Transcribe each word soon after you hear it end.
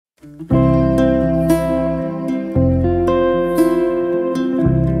So,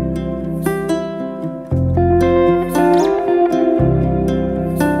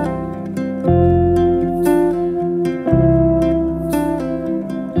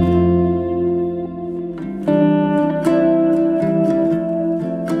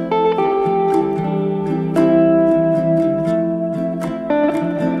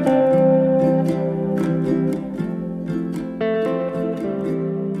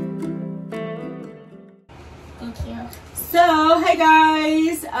 hey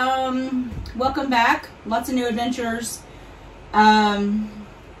guys, welcome back. Lots of new adventures. Right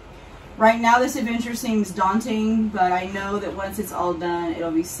now this adventure seems daunting, but I know that once it's all done,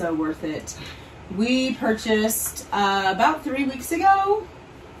 it'll be so worth it. We purchased about 3 weeks ago,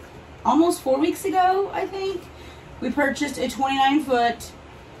 almost 4 weeks ago, I think. We purchased a 29-foot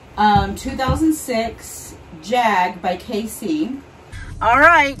 2006 Jag by KZ. All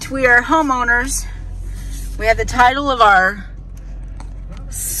right, we are homeowners. We have the title of our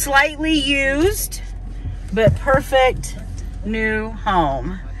slightly used but perfect new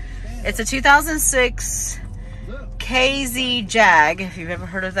home. It's a 2006 KZ Jag, if you've ever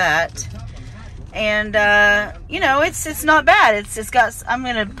heard of that. And you know, it's not bad. It's got, I'm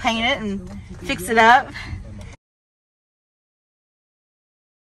gonna paint it and fix it up.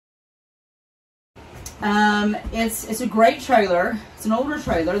 It's a great trailer. It's an older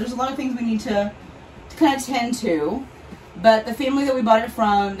trailer. There's a lot of things we need to kind of tend to, but the family that we bought it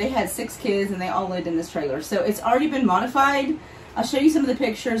from, they had 6 kids and they all lived in this trailer. So it's already been modified. I'll show you some of the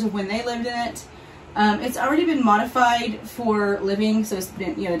pictures of when they lived in it. It's already been modified for living, so it's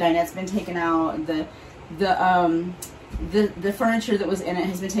been, you know, the dinette's been taken out, the furniture that was in it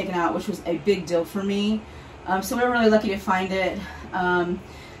has been taken out, which was a big deal for me. So we were really lucky to find it.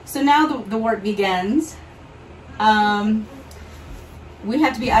 So now the work begins. We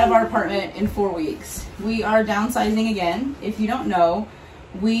have to be out of our apartment in 4 weeks. We are downsizing again. If you don't know,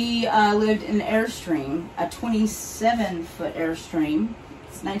 we lived in an Airstream, a 27-foot Airstream.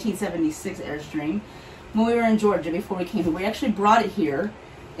 It's 1976 Airstream. When we were in Georgia before we came here. We actually brought it here,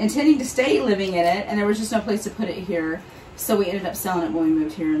 intending to stay living in it, and there was just no place to put it here. So we ended up selling it when we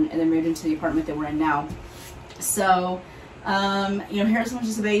moved here and then moved into the apartment that we're in now. So, you know, Harrison was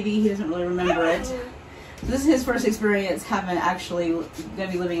just a baby. He doesn't really remember it. This is his first experience having actually going to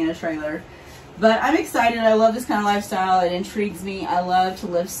be living in a trailer. But I'm excited. I love this kind of lifestyle. It intrigues me. I love to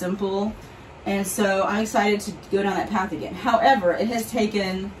live simple. And so I'm excited to go down that path again. However, it has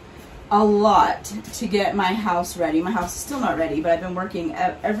taken a lot to get my house ready. My house is still not ready, but I've been working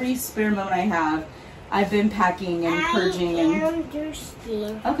every spare moment I have. I've been packing and purging.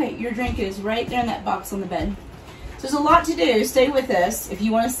 Okay, your drink is right there in that box on the bed. So there's a lot to do. Stay with us if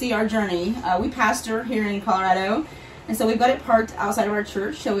you want to see our journey. We pastor here in Colorado, and so we've got it parked outside of our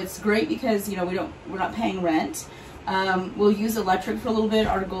church. So it's great because, you know, we're not paying rent. We'll use electric for a little bit.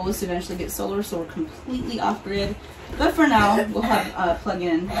 Our goal is to eventually get solar, so we're completely off grid. But for now, we'll have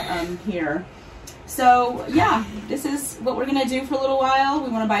plug-in here. So yeah, this is what we're gonna do for a little while.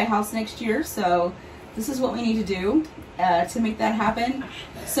 We want to buy a house next year, so this is what we need to do to make that happen.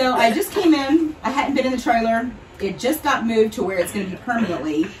 So I just came in. I hadn't been in the trailer. It just got moved to where it's going to be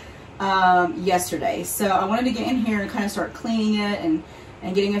permanently yesterday. So I wanted to get in here and kind of start cleaning it and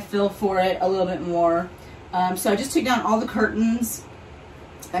getting a feel for it a little bit more. So I just took down all the curtains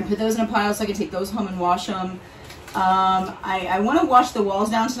and put those in a pile so I can take those home and wash them. I want to wash the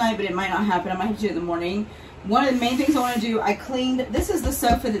walls down tonight, but it might not happen. I might have to do it in the morning. One of the main things I want to do, I cleaned, this is the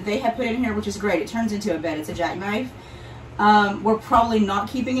sofa that they have put in here, which is great. It turns into a bed. It's a jackknife. We're probably not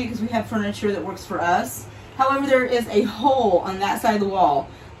keeping it because we have furniture that works for us. However, there is a hole on that side of the wall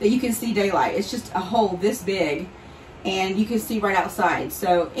that you can see daylight. It's just a hole this big, and you can see right outside.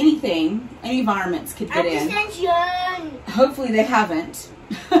 So anything, any varmints could get in. Hopefully they haven't.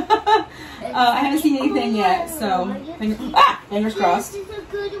 I haven't seen anything yet, so fingers crossed.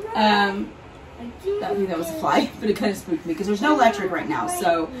 I think that was a fly, but it kind of spooked me because there's no electric right now,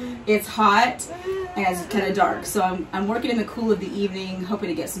 so it's hot and it's kind of dark. So I'm working in the cool of the evening, hoping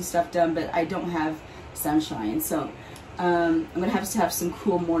to get some stuff done, but I don't have sunshine. So I'm gonna have to have some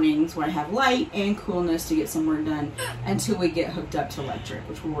cool mornings where I have light and coolness to get some work done until we get hooked up to electric,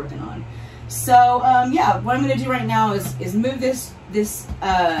 which we're working on. So yeah, what I'm gonna do right now is move this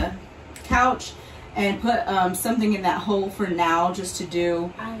couch and put something in that hole for now, just to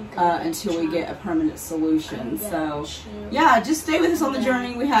do until we get a permanent solution. So yeah, just stay with us on the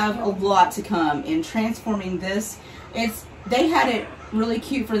journey. We have a lot to come in transforming this. They had it really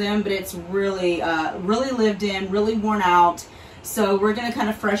cute for them, but it's really really lived in, really worn out. So we're gonna kind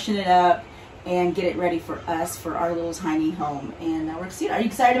of freshen it up and get it ready for us for our little tiny home. And we're excited. Are you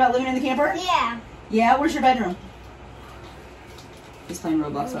excited about living in the camper? Yeah. Yeah, where's your bedroom? He's playing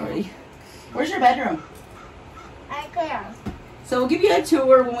Roblox already. Where's your bedroom? Right there. So we'll give you a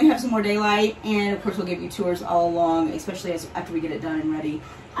tour when we have some more daylight, and of course we'll give you tours all along, especially after we get it done and ready.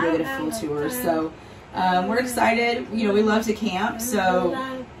 We'll get a full tour. So we're excited. You know, we love to camp,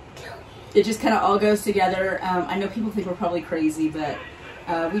 so it just kind of all goes together. I know people think we're probably crazy, but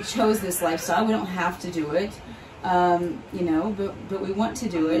we chose this lifestyle. We don't have to do it, you know, but we want to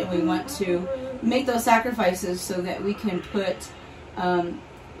do it, and we want to make those sacrifices so that we can put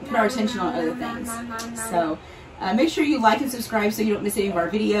our attention on other things. So make sure you like and subscribe so you don't miss any of our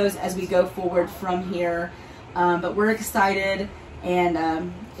videos as we go forward from here. But we're excited,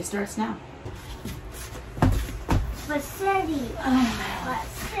 and it starts now. But steady. But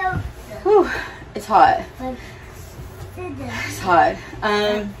still. Whew, it's hot. It's hot.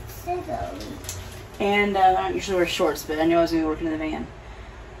 And I don't usually wear shorts, but I knew I was going to be working in the van.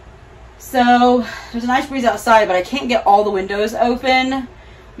 So there's a nice breeze outside, but I can't get all the windows open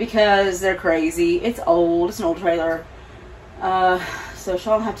because they're crazy. It's old. It's an old trailer. So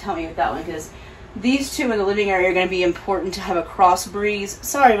Sean will have to help me with that one, because these two in the living area are going to be important to have a cross breeze.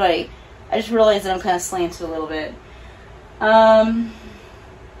 Sorry, buddy. I just realized that I'm kind of slanted a little bit.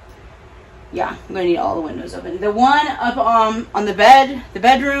 Yeah, I'm going to need all the windows open. The one up on the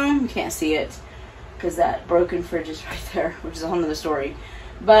bedroom, you can't see it because that broken fridge is right there, which is a whole nother story.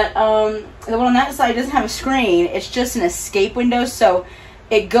 But the one on that side doesn't have a screen. It's just an escape window, so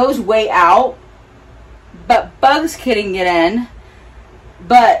it goes way out, but bugs can get in,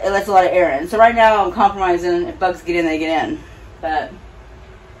 but it lets a lot of air in. So right now I'm compromising. If bugs get in, they get in. But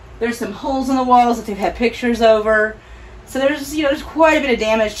there's some holes in the walls that they've had pictures over. So there's, you know, there's quite a bit of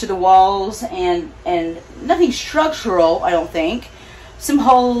damage to the walls, and nothing structural, I don't think. Some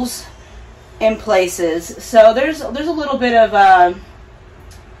holes in places. So there's a little bit of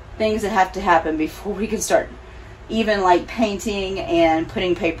things that have to happen before we can start even like painting and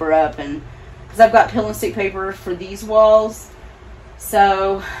putting paper up, and because I've got peel and stick paper for these walls.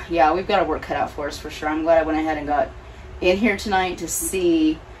 So yeah, we've got our work cut out for us for sure. I'm glad I went ahead and got in here tonight to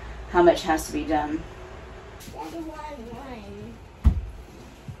see how much has to be done.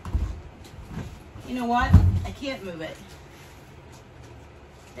 You know what? I can't move it.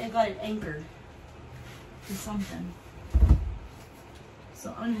 They've got it anchored to something.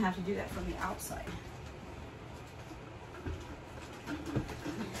 So I'm going to have to do that from the outside.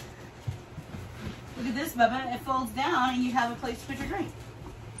 Look at this, Bubba. It folds down and you have a place to put your drink.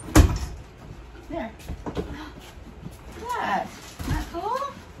 There. Look at that. Isn't that cool?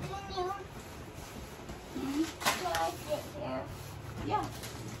 Yeah.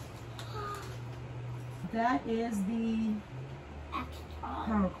 That is the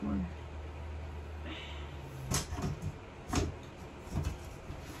power cord.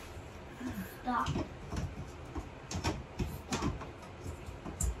 Stop.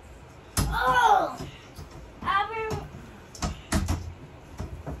 Oh!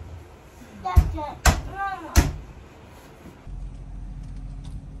 That's it. Mama.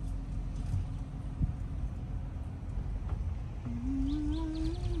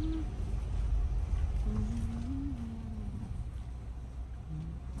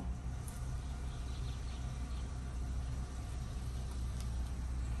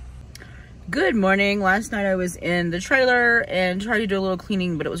 Good morning. Last night I was in the trailer and tried to do a little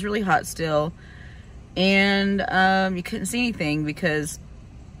cleaning, but it was really hot still. And you couldn't see anything because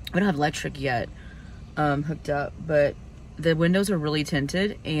we don't have electric yet hooked up, but the windows are really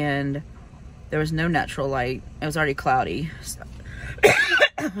tinted and there was no natural light. It was already cloudy.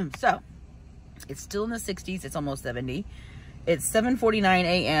 So it's still in the 60s. It's almost 70. It's 7:49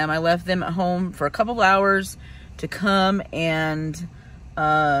 a.m. I left them at home for a couple of hours to come and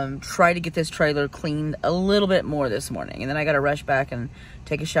try to get this trailer cleaned a little bit more this morning, and then I got to rush back and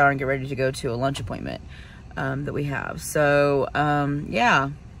take a shower and get ready to go to a lunch appointment that we have. So yeah,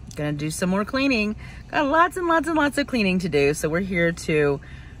 gonna do some more cleaning. Got lots and lots and lots of cleaning to do, so we're here to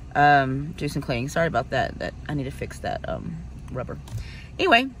do some cleaning. Sorry about that I need to fix that rubber.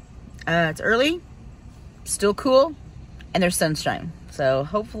 Anyway, it's early, still cool, and there's sunshine, so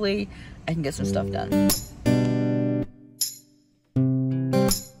hopefully I can get some stuff done.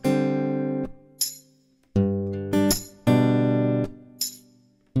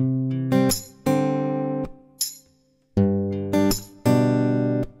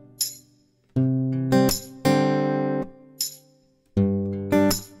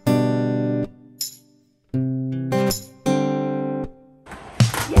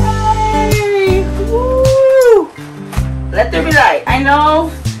 Let there be light. I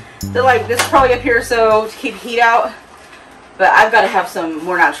know They're like, this is probably up here so to keep heat out. But I've got to have some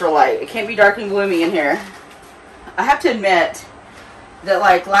more natural light. It can't be dark and gloomy in here. I have to admit that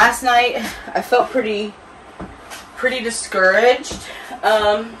like last night I felt pretty discouraged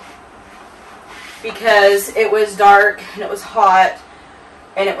because it was dark and it was hot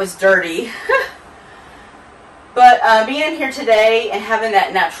and it was dirty. But being in here today and having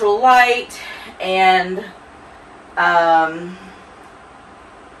that natural light and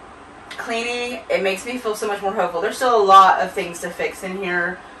cleaning, it makes me feel so much more hopeful. There's still a lot of things to fix in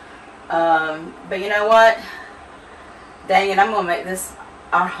here, but you know what? Dang it, I'm gonna make this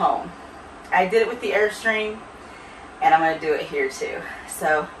our home. I did it with the Airstream, and I'm gonna do it here too.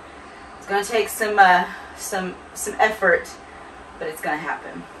 So it's gonna take some effort, but it's gonna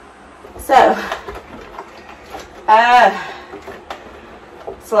happen. So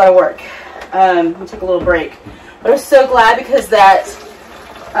it's a lot of work. We took a little break, but I'm so glad because that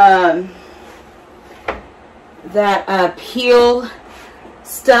peel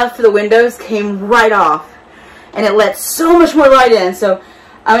stuff for the windows came right off, and it let so much more light in. So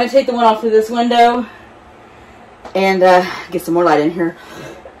I'm going to take the one off of this window and get some more light in here.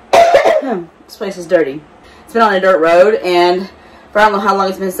 This place is dirty. It's been on a dirt road, and for I don't know how long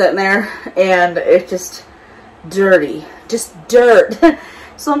it's been sitting there, and it's just dirty. Just dirt.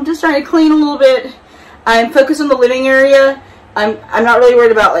 So I'm just trying to clean a little bit. I'm focused on the living area. I'm not really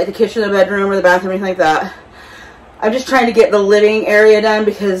worried about like the kitchen, the bedroom, or the bathroom, anything like that. I'm just trying to get the living area done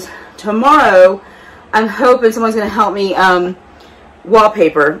because tomorrow I'm hoping someone's going to help me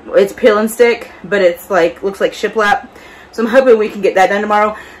wallpaper. It's peel and stick, but it's like looks like shiplap. So I'm hoping we can get that done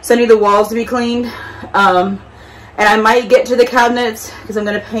tomorrow. So I need the walls to be cleaned. And I might get to the cabinets because I'm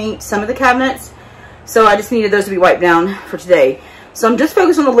going to paint some of the cabinets. So I just needed those to be wiped down for today. So I'm just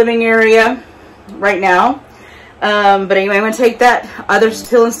focused on the living area right now. But anyway, I'm going to take that other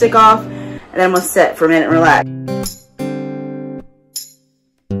peel and stick off, and then I'm going to sit for a minute and relax.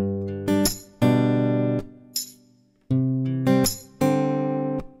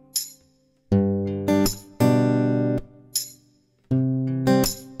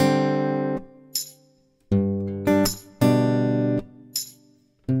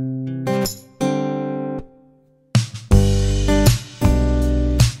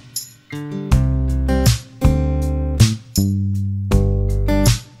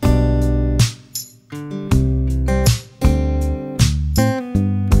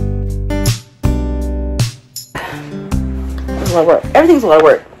 A lot of work. Everything's a lot of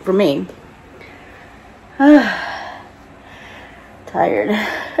work for me. Tired. I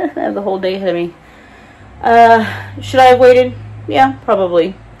have the whole day ahead of me. Should I have waited? Yeah,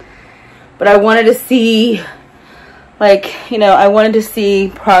 probably. But I wanted to see, like, you know, I wanted to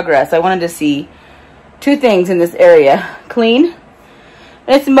see progress. I wanted to see two things in this area. Clean. And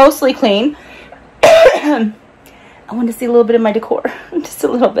it's mostly clean. I wanted to see a little bit of my decor. Just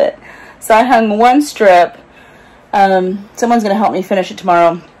a little bit. So I hung one strip. Someone's going to help me finish it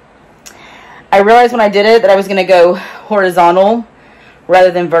tomorrow. I realized when I did it that I was going to go horizontal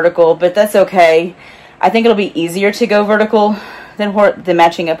rather than vertical, but that's okay. I think it'll be easier to go vertical than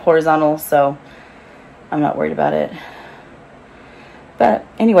matching up horizontal, so I'm not worried about it. But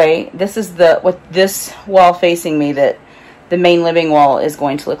anyway, this is what this wall facing me, that the main living wall is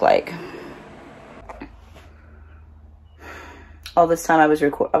going to look like. All this time I was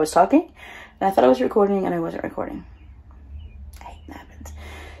talking, and I thought I was recording, and I wasn't recording. I hate that happens.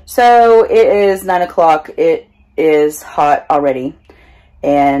 So it is 9 o'clock. It is hot already,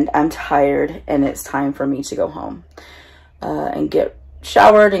 and I'm tired, and it's time for me to go home and get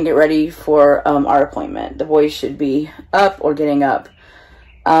showered and get ready for our appointment. The boys should be up or getting up.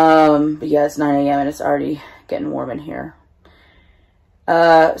 But yeah, it's 9 a.m. and it's already getting warm in here.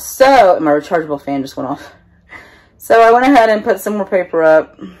 So my rechargeable fan just went off. So I went ahead and put some more paper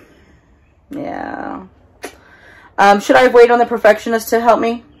up. Yeah. Should I have waited on the perfectionist to help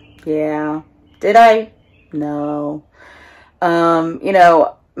me? Yeah. Did I? No. You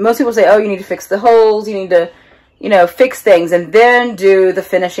know, most people say, oh, you need to fix the holes. You need to, you know, fix things and then do the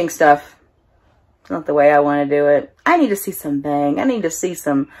finishing stuff. It's not the way I want to do it. I need to see some bang. I need to see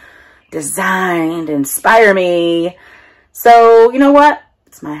some design to inspire me. So, you know what?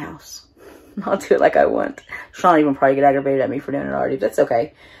 It's my house. I'll do it like I want. Sean even probably get aggravated at me for doing it already. That's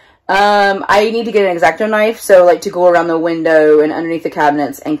okay. I need to get an X-Acto knife. So, like, to go around the window and underneath the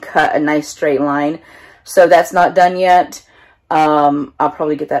cabinets and cut a nice straight line. So, that's not done yet. I'll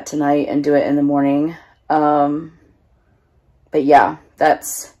probably get that tonight and do it in the morning. But, yeah,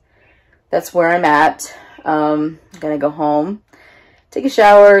 that's where I'm at. I'm going to go home, take a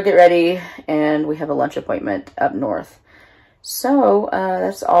shower, get ready, and we have a lunch appointment up north. So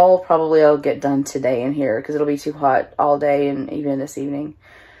that's all probably I'll get done today in here because it'll be too hot all day and even this evening.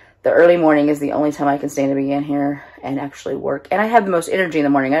 The early morning is the only time I can stand to be in here and actually work. And I have the most energy in the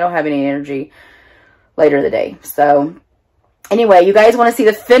morning. I don't have any energy later in the day. So anyway, you guys want to see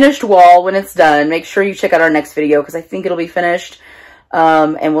the finished wall when it's done, make sure you check out our next video because I think it'll be finished.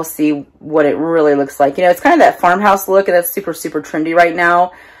 And we'll see what it really looks like. You know, it's kind of that farmhouse look, and that's super, super trendy right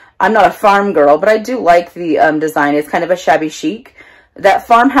now. I'm not a farm girl, but I do like the design. It's kind of a shabby chic. That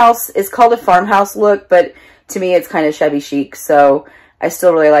farmhouse is called a farmhouse look, but to me, it's kind of shabby chic. So I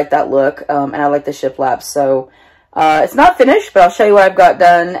still really like that look, and I like the shiplap. So it's not finished, but I'll show you what I've got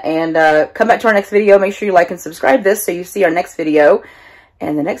done. And come back to our next video. Make sure you like and subscribe this so you see our next video.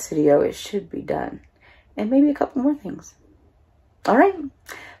 And the next video, it should be done. And maybe a couple more things. All right.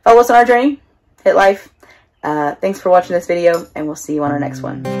 Follow us on our journey. Hit life. Thanks for watching this video, and we'll see you on our next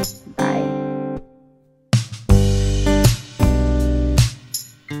one. Bye.